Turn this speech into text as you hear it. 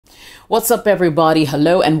What's up, everybody?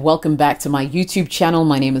 Hello and welcome back to my YouTube channel.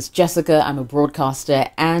 My name is Jessica. I'm a broadcaster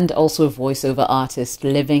and also a voiceover artist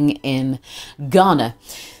living in Ghana.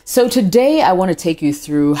 So today I want to take you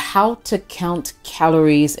through how to count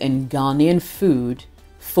calories in Ghanaian food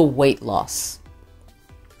for weight loss.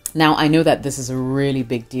 Now, I know that this is a really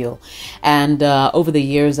big deal. And over the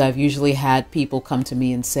years, I've usually had people come to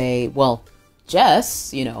me and say, well,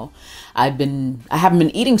 Jess, I haven't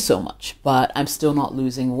been eating so much, but I'm still not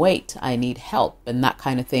losing weight. I need help and that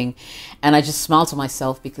kind of thing. And I just smile to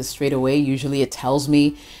myself because straight away, usually it tells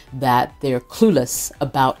me that they're clueless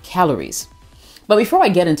about calories. But before I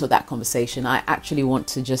get into that conversation, I actually want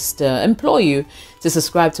to just implore you to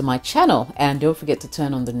subscribe to my channel and don't forget to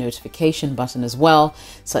turn on the notification button as well,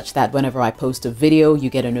 such that whenever I post a video, you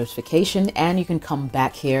get a notification and you can come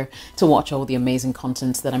back here to watch all the amazing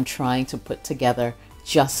contents that I'm trying to put together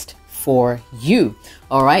just for you.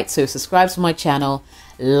 All right, so subscribe to my channel,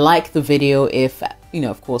 like the video if,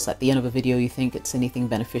 of course, at the end of a video, you think it's anything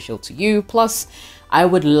beneficial to you. Plus, I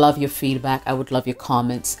would love your feedback. I would love your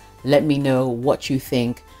comments. Let me know what you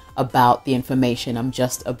think about the information I'm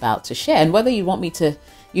just about to share and whether you want me to,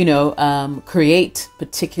 create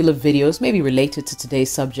particular videos, maybe related to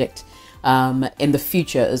today's subject in the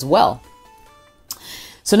future as well.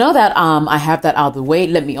 So now that I have that out of the way,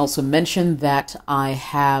 let me also mention that I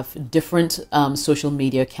have different social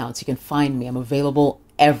media accounts. You can find me. I'm available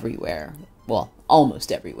everywhere. Well,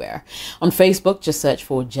 almost everywhere. On Facebook, just search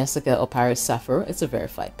for Jessica Opare Saforo. It's a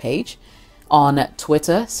verified page. On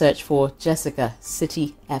Twitter, search for Jessica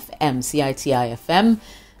City FM, CITIFM,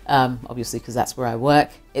 obviously because that's where I work.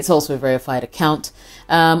 It's also a verified account.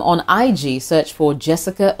 On IG, search for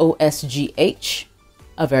Jessica OSGH,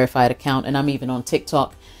 a verified account. And I'm even on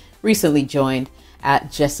TikTok, recently joined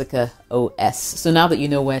at Jessica OS. So now that you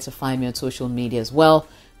know where to find me on social media as well,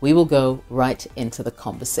 we will go right into the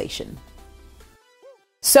conversation.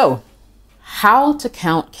 So, how to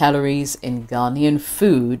count calories in Ghanaian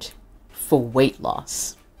food for weight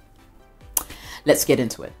loss. Let's get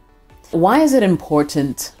into it. Why is it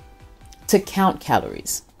important to count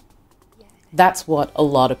calories? That's what a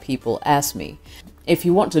lot of people ask me. If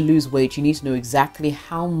you want to lose weight, you need to know exactly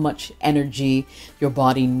how much energy your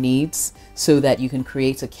body needs so that you can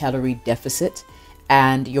create a calorie deficit,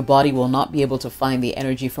 and your body will not be able to find the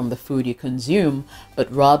energy from the food you consume, but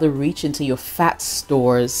rather reach into your fat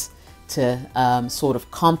stores to sort of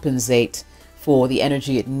compensate for the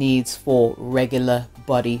energy it needs for regular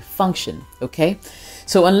body function, okay?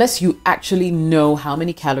 So unless you actually know how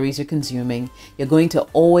many calories you're consuming, you're going to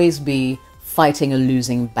always be fighting a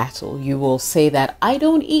losing battle. You will say that I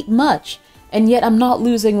don't eat much and yet I'm not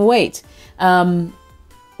losing weight. When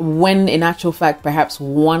in actual fact, perhaps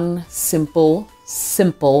one simple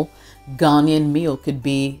Ghanaian meal could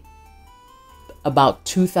be about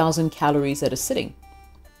 2,000 calories at a sitting.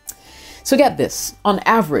 So get this, on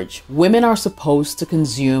average, women are supposed to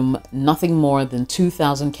consume nothing more than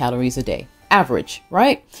 2,000 calories a day. Average,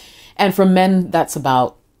 right? And for men, that's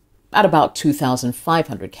about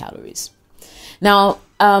 2,500 calories. Now,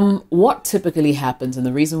 what typically happens, and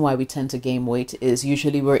the reason why we tend to gain weight, is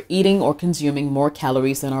usually we're eating or consuming more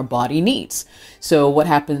calories than our body needs. So what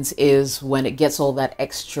happens is when it gets all that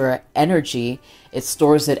extra energy, it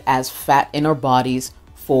stores it as fat in our bodies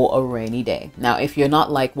for a rainy day. Now, if you're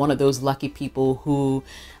not like one of those lucky people who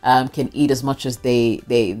can eat as much as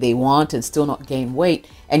they want and still not gain weight,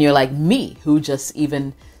 and you're like me, who just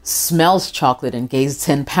even smells chocolate and gains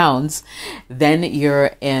 10 pounds, then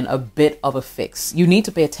you're in a bit of a fix. You need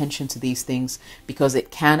to pay attention to these things because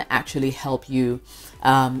it can actually help you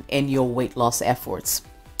in your weight loss efforts.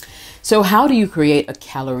 So how do you create a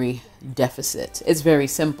calorie deficit? It's very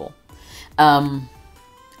simple.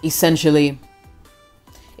 Essentially,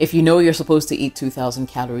 if you know you're supposed to eat 2,000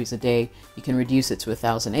 calories a day, you can reduce it to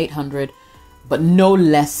 1,800, but no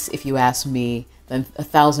less, if you ask me, than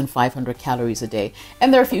 1,500 calories a day.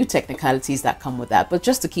 And there are a few technicalities that come with that, but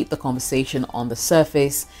just to keep the conversation on the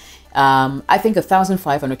surface, I think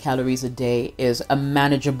 1,500 calories a day is a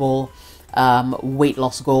manageable weight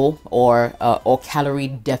loss goal or calorie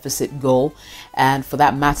deficit goal. And for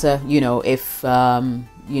that matter, if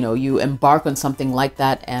you embark on something like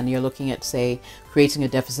that and you're looking at, say, creating a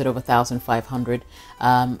deficit of 1,500,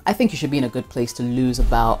 I think you should be in a good place to lose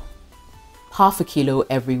about half a kilo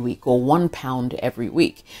every week or 1 pound every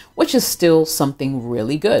week, which is still something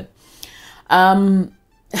really good.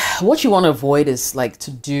 What you want to avoid is like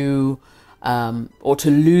to do or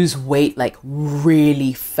to lose weight like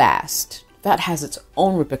really fast. That has its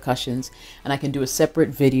own repercussions, and I can do a separate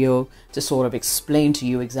video to sort of explain to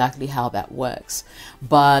you exactly how that works.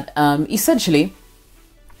 But essentially,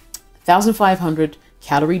 1,500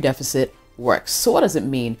 calorie deficit works. So what does it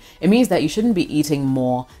mean? It means that you shouldn't be eating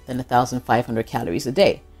more than 1,500 calories a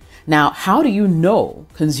day. Now, how do you know,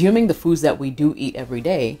 consuming the foods that we do eat every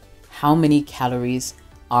day, how many calories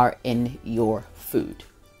are in your food?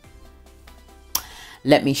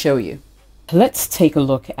 Let me show you. Let's take a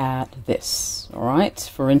look at this. All right.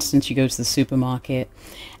 For instance, you go to the supermarket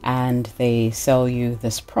and they sell you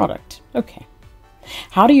this product. Okay.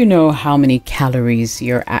 How do you know how many calories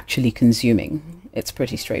you're actually consuming? It's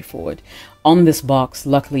pretty straightforward. On this box,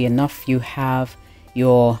 luckily enough, you have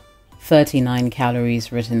your 39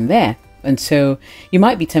 calories written there. And so you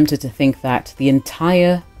might be tempted to think that the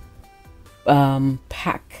entire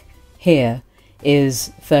pack here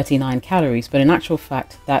is 39 calories, but in actual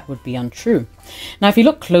fact, that would be untrue. Now, if you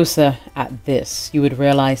look closer at this, you would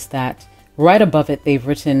realize that right above it, they've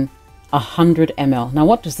written 100 ml. Now,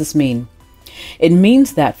 what does this mean? It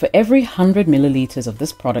means that for every 100 milliliters of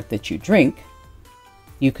this product that you drink,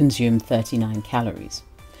 you consume 39 calories.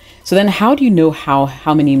 So then how do you know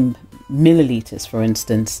how many milliliters, for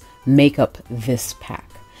instance, make up this pack?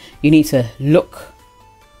 You need to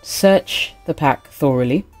search the pack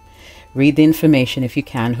thoroughly, read the information if you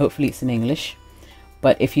can. Hopefully it's in English.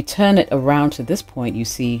 But if you turn it around to this point, you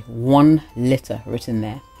see 1 liter written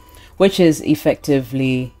there, which is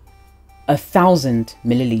effectively 1,000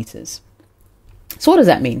 milliliters. So what does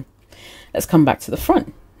that mean? Let's come back to the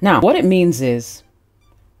front. Now, what it means is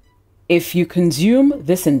if you consume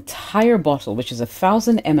this entire bottle, which is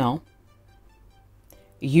 1,000 ml,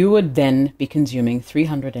 you would then be consuming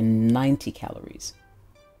 390 calories.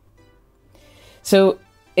 So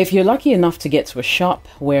if you're lucky enough to get to a shop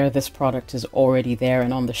where this product is already there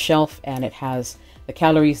and on the shelf and it has the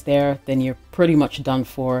calories there, then you're pretty much done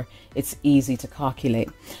for. It's easy to calculate.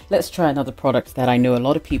 Let's try another product that I know a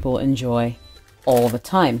lot of people enjoy all the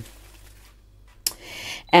time.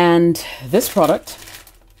 And this product,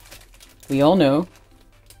 we all know,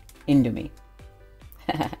 Indomie.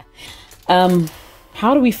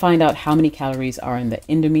 How do we find out how many calories are in the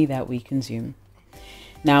Indomie that we consume?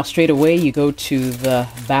 Now, straight away, you go to the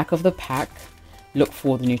back of the pack, look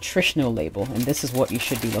for the nutritional label, and this is what you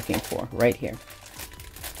should be looking for right here.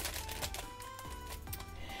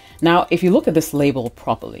 Now, if you look at this label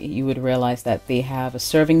properly, you would realize that they have a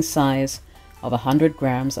serving size of 100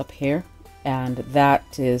 grams up here, and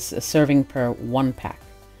that is a serving per 1 pack.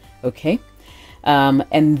 Okay.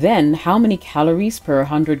 And then how many calories per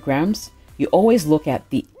 100 grams? You always look at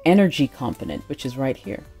the energy component, which is right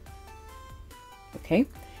here. Okay.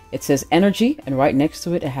 It says energy, and right next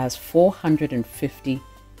to it, it has 450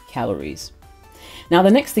 calories. Now,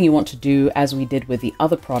 the next thing you want to do, as we did with the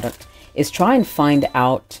other product, is try and find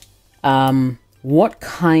out what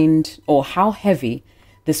kind or how heavy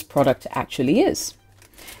this product actually is.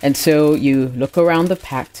 And so you look around the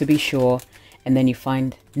pack to be sure, and then you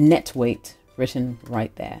find net weight written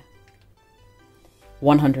right there.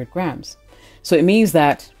 100 grams. So it means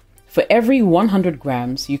that for every 100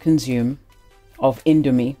 grams you consume of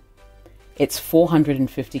Indomie, it's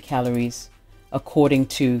 450 calories according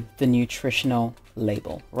to the nutritional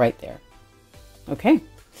label right there. Okay.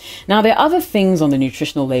 Now, there are other things on the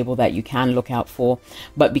nutritional label that you can look out for,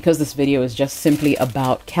 but because this video is just simply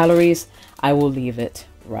about calories, I will leave it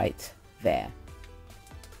right there.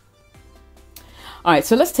 All right,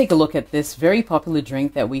 so let's take a look at this very popular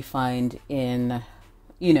drink that we find in,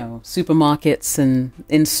 supermarkets and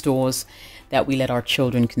in stores that we let our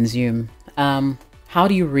children consume. How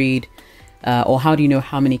do you read or how do you know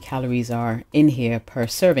how many calories are in here per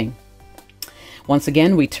serving? Once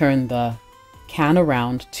again, we turn the can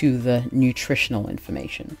around to the nutritional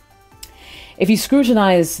information. If you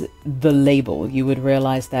scrutinize the label, you would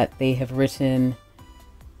realize that they have written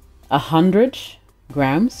 100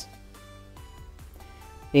 grams.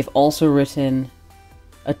 They've also written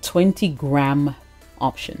a 20-gram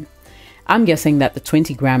option. I'm guessing that the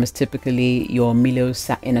 20 gram is typically your Milo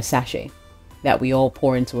in a sachet that we all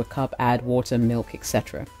pour into a cup, add water, milk,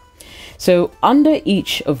 etc. So under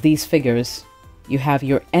each of these figures, you have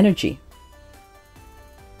your energy.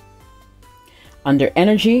 Under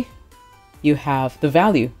energy, you have the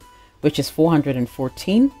value, which is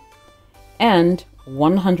 414 and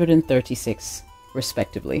 136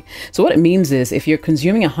 respectively. So what it means is if you're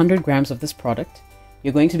consuming 100 grams of this product,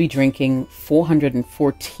 you're going to be drinking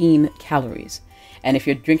 414 calories. And if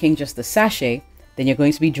you're drinking just the sachet, then you're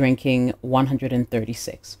going to be drinking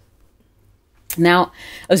 136. Now,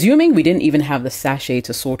 assuming we didn't even have the sachet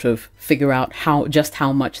to sort of figure out just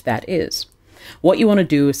how much that is, what you want to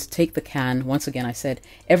do is to take the can. Once again, I said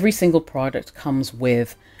every single product comes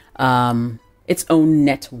with its own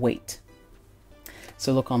net weight.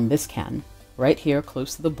 So look on this can right here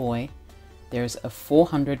close to the boy. there's a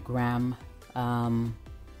 400-gram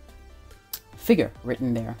figure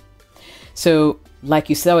written there. So like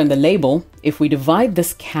you saw in the label, if we divide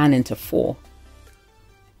this can into 4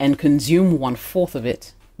 and consume 1/4 of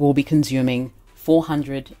it, we'll be consuming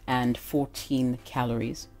 414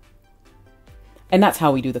 calories. And that's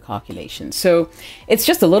how we do the calculation. So it's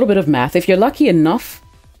just a little bit of math. If you're lucky enough,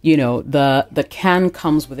 you know, the can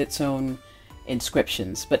comes with its own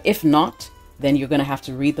inscriptions. But if not, then you're going to have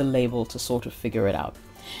to read the label to sort of figure it out.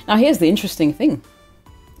 Now, here's the interesting thing.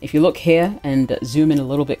 If you look here and zoom in a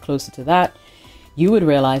little bit closer to that, you would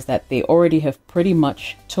realize that they already have pretty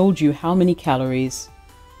much told you how many calories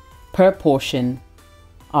per portion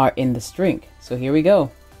are in this drink. So here we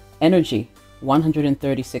go. Energy,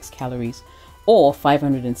 136 calories or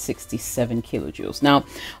 567 kilojoules. Now,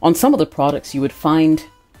 on some of the products, you would find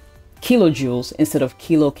kilojoules instead of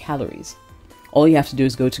kilocalories. All you have to do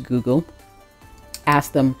is go to Google,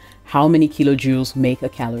 ask them how many kilojoules make a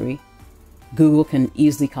calorie. Google can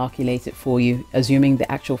easily calculate it for you, assuming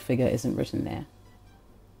the actual figure isn't written there.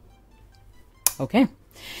 Okay,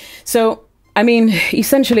 so I mean,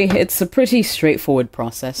 essentially, it's a pretty straightforward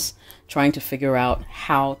process trying to figure out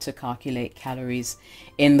how to calculate calories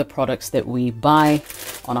in the products that we buy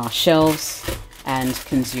on our shelves and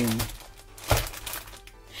consume.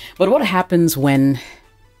 But what happens when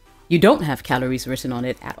you don't have calories written on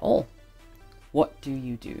it at all? What do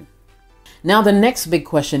you do? Now, the next big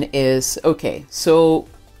question is, okay, so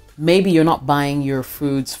maybe you're not buying your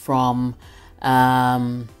foods from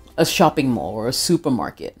a shopping mall or a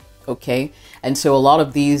supermarket, okay? And so a lot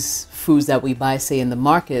of these foods that we buy, say in the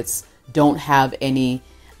markets, don't have any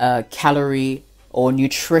calorie or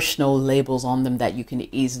nutritional labels on them that you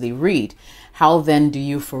can easily read. How then do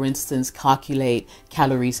you, for instance, calculate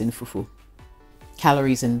calories in fufu,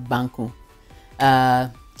 calories in banku,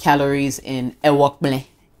 calories in ewokble,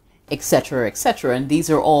 etc., etc.? And these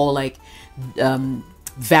are all like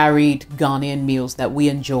varied Ghanaian meals that we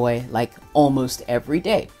enjoy like almost every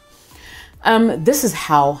day. This is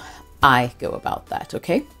how I go about that,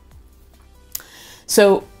 okay?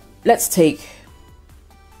 So let's take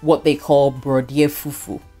what they call brodie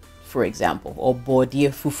fufu, for example, or bordie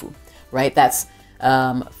fufu, right? That's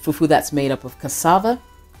fufu that's made up of cassava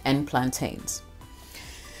and plantains.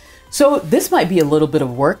 So this might be a little bit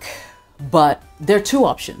of work, but there are two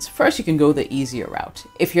options. First, you can go the easier route.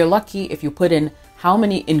 If you're lucky, if you put in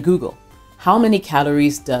in Google, how many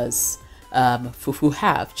calories does fufu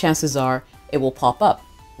have? Chances are it will pop up,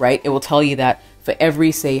 right? It will tell you that for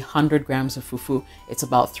every, say, 100 grams of fufu, it's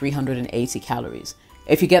about 380 calories.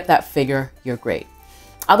 If you get that figure, you're great.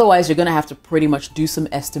 Otherwise, you're going to have to pretty much do some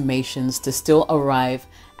estimations to still arrive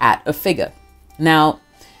at a figure. Now,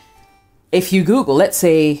 if you Google, let's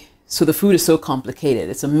say, so the food is so complicated,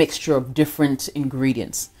 it's a mixture of different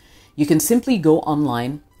ingredients. You can simply go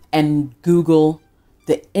online and Google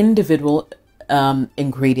the individual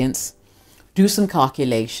ingredients, do some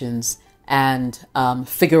calculations, and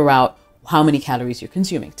figure out how many calories you're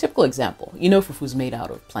consuming. Typical example, you know, fufu is made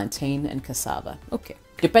out of plantain and cassava. Okay,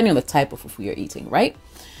 depending on the type of fufu you're eating, right?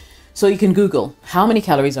 So you can Google how many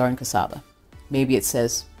calories are in cassava. Maybe it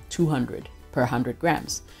says 200 per 100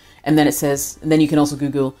 grams. And then it says, and then you can also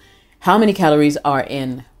Google how many calories are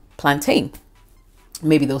in plantain.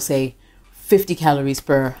 Maybe they'll say 50 calories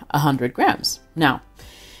per 100 grams. Now,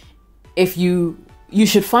 if you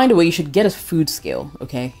should find a way, you should get a food scale,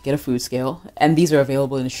 okay? Get a food scale. And these are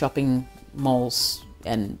available in shopping malls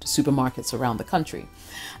and supermarkets around the country.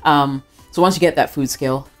 So once you get that food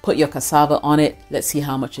scale, put your cassava on it. Let's see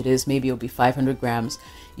how much it is. Maybe it'll be 500 grams.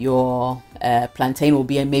 Your plantain will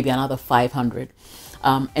be maybe another 500.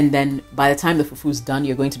 And then by the time the fufu is done,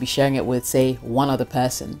 you're going to be sharing it with, say, one other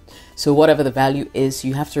person. So whatever the value is,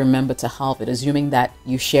 you have to remember to halve it, assuming that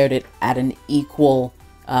you shared it at an equal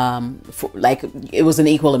like it was an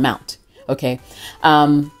equal amount, okay?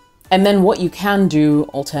 And then what you can do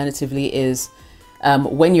alternatively is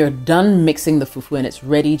when you're done mixing the fufu and it's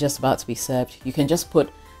ready, just about to be served, you can just put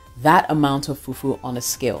that amount of fufu on a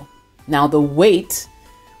scale. Now the weight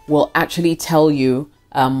will actually tell you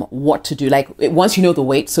what to do. Like once you know the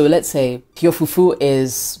weight, so let's say your fufu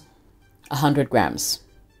is 100 grams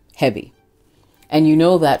heavy, and you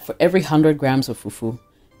know that for every 100 grams of fufu,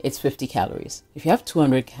 it's 50 calories. If you have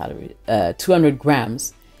 200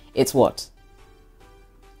 grams, it's what?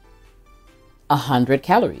 100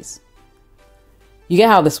 calories. You get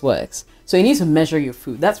how this works. So you need to measure your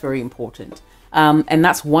food. That's very important. And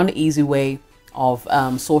that's one easy way of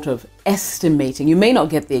sort of estimating. You may not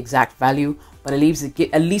get the exact value, but at least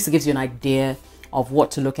it gives you an idea of what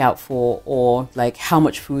to look out for, or like how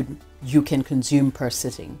much food you can consume per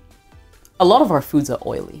sitting. A lot of our foods are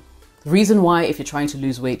oily. The reason why, if you're trying to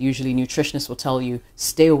lose weight, usually nutritionists will tell you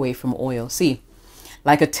stay away from oil. See,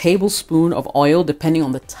 like a tablespoon of oil, depending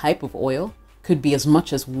on the type of oil, could be as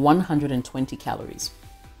much as 120 calories.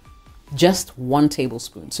 Just 1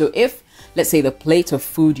 tablespoon. So if, let's say, the plate of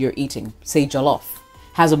food you're eating, say jollof,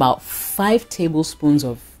 has about 5 tablespoons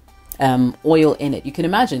of oil in it, you can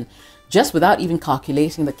imagine, just without even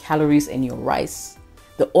calculating the calories in your rice,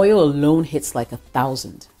 the oil alone hits like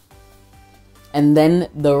 1,000. And then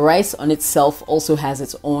the rice on itself also has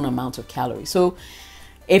its own amount of calories. So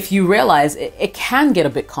if you realize it can get a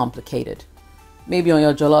bit complicated. Maybe on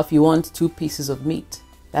your jollof, you want 2 pieces of meat.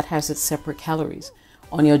 That has its separate calories.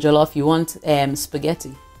 On your jollof, you want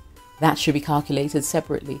spaghetti. That should be calculated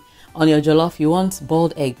separately. On your jollof, you want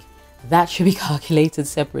boiled egg. That should be calculated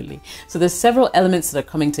separately. So there's several elements that are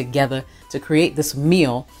coming together to create this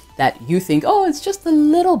meal that you think, oh, it's just a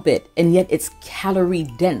little bit. And yet it's calorie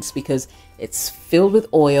dense because it's filled with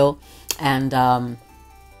oil. And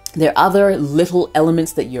there are other little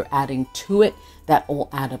elements that you're adding to it that all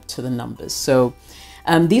add up to the numbers. So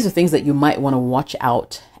these are things that you might want to watch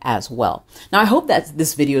out as well. Now, I hope that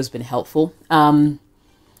this video has been helpful.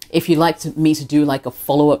 If you'd like me to do like a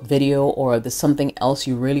follow-up video, or there's something else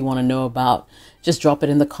you really want to know about, just drop it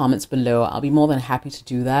in the comments below. I'll be more than happy to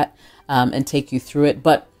do that and take you through it.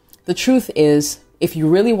 But the truth is, if you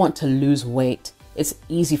really want to lose weight, it's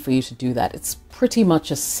easy for you to do that. It's pretty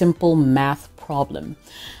much a simple math problem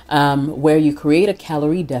where you create a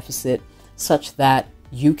calorie deficit such that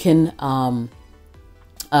you can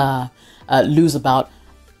lose about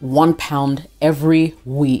 1 pound every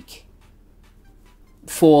week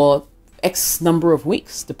for X number of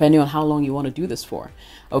weeks, depending on how long you want to do this for.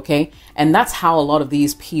 Okay. And that's how a lot of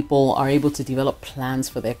these people are able to develop plans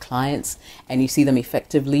for their clients. And you see them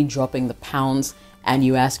effectively dropping the pounds, and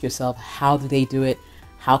you ask yourself, how do they do it?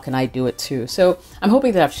 How can I do it too? So I'm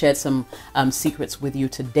hoping that I've shared some secrets with you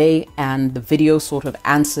today, and the video sort of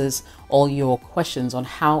answers all your questions on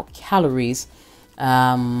how calories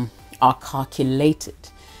are calculated.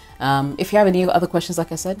 If you have any other questions,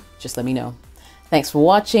 like I said, just let me know. Thanks for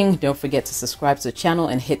watching. Don't forget to subscribe to the channel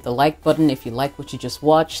and hit the like button if you like what you just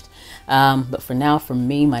watched. But for now, from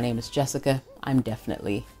me, my name is Jessica. I'm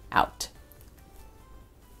definitely out.